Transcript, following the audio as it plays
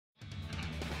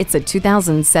It's a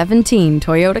 2017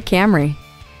 Toyota Camry.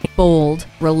 Bold,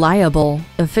 reliable,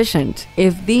 efficient.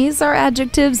 If these are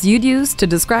adjectives you'd use to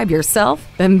describe yourself,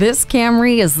 then this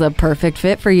Camry is the perfect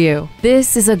fit for you.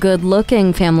 This is a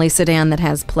good-looking family sedan that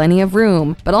has plenty of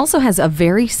room, but also has a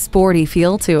very sporty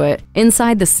feel to it.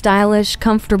 Inside the stylish,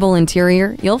 comfortable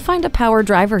interior, you'll find a power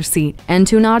driver's seat,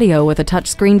 Entune audio with a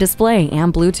touchscreen display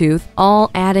and Bluetooth,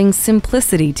 all adding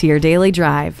simplicity to your daily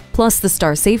drive. Plus, the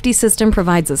Star Safety System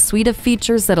provides a suite of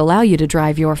features that allow you to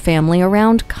drive your family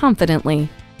around confidently.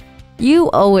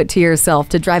 You owe it to yourself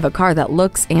to drive a car that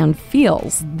looks and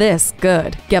feels this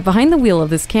good. Get behind the wheel of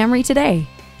this Camry today.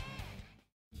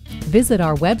 Visit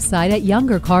our website at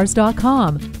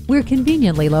youngercars.com. We're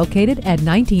conveniently located at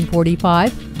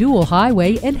 1945 Dual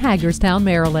Highway in Hagerstown,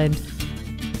 Maryland.